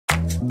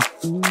Yo.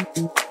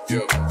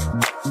 Yo.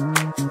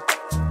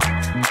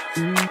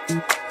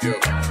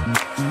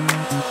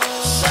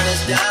 Sun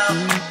is down,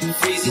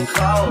 freezing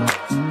cold.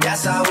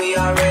 That's how we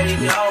already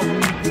know.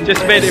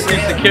 Just made it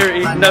through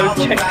security, no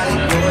check.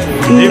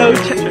 No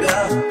check.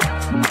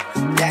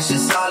 That's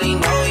just all he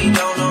know, he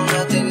don't know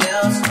nothing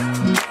else.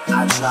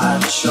 I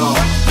tried to show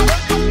him.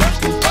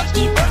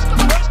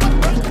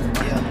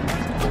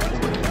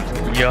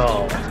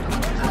 Yo,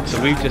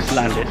 so we've just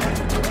landed.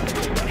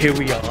 Here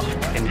we are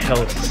in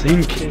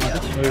Helsinki.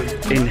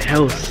 In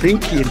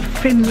Helsinki, in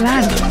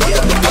Finland.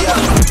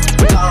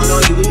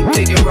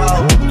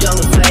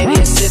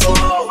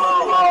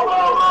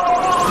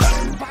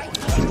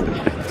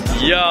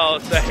 Yo,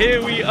 so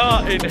here we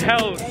are in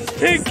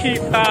Helsinki,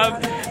 fam,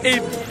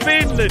 in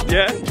Finland,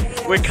 yeah?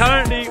 We've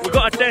got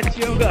our desks,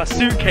 you know, we've got our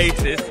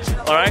suitcases,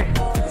 alright?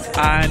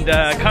 And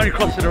currently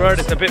crossing the road,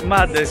 it's a bit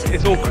mad,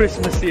 it's all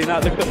Christmassy now,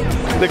 look at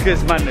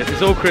this madness,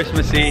 it's all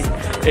Christmassy,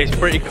 it's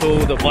pretty cool,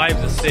 the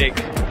vibes are sick.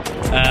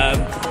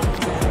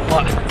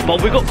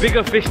 But we got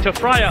bigger fish to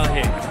fry out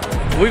here.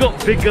 We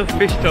got bigger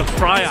fish to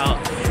fry out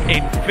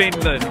in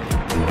Finland.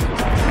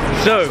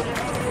 So,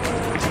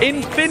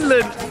 in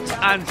Finland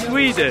and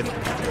Sweden,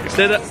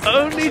 they're the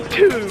only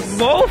two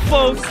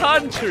mofo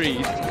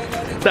countries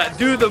that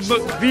do the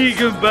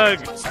McVEGAN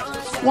burger.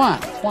 Why?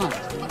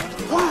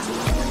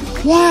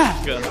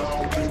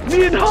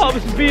 Me and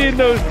Harps being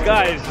those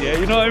guys, yeah,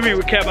 you know what I mean?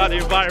 We care about the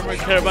environment,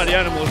 care about the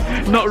animals.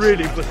 Not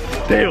really, but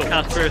still.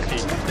 Conspiracy,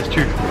 it's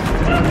true.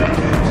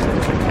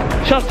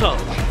 Shut up,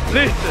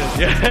 listen,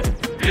 yeah?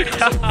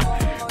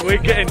 We're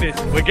getting this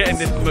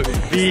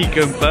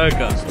McVEGAN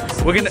burger.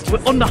 We're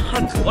on the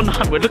hunt,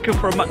 we're looking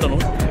for a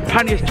McDonald's.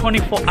 Apparently it's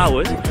 24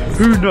 hours,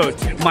 who knows?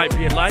 Might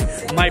be a lie,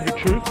 might be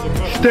true.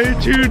 Stay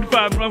tuned,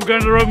 fam, I'm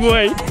going the wrong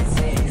way.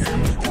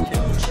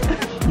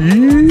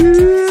 Yeah!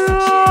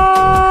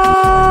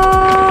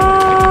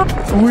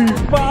 We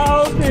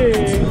found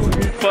it!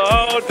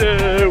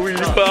 We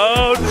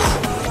found it!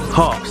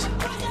 Harps,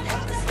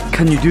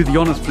 can you do the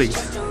honors, please?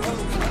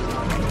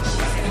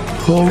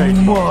 Oh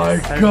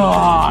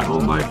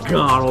my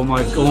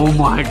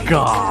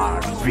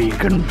god!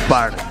 Vegan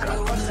burger.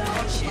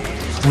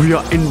 We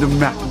are in the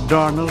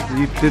McDonald's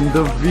eating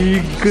the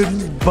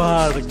vegan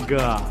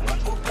burger.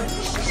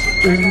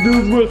 In the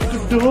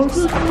McDonald's.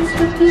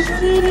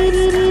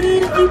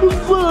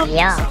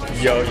 Yeah.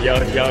 Yo.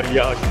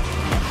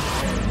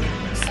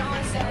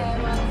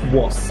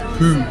 What?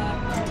 Who?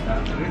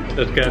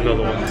 Let's get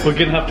another one. We're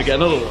gonna have to get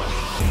another one.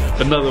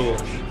 Another one.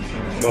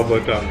 One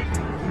more time.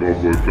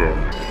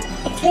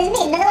 Excuse me,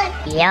 another one?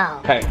 Yeah.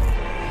 Peng.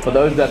 For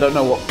those that don't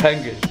know what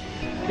peng is,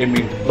 it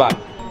means bang.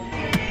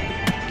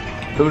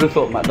 Who would have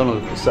thought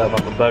McDonald's would serve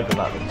up a burger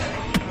like this?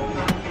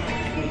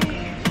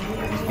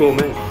 It's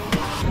gourmet.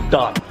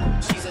 Done.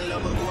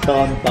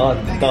 I'm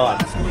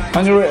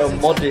gonna rate a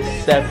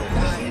modest 7.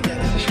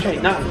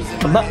 Straight now.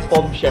 And that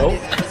bombshell.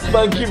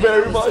 Thank you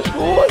very much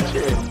for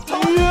watching.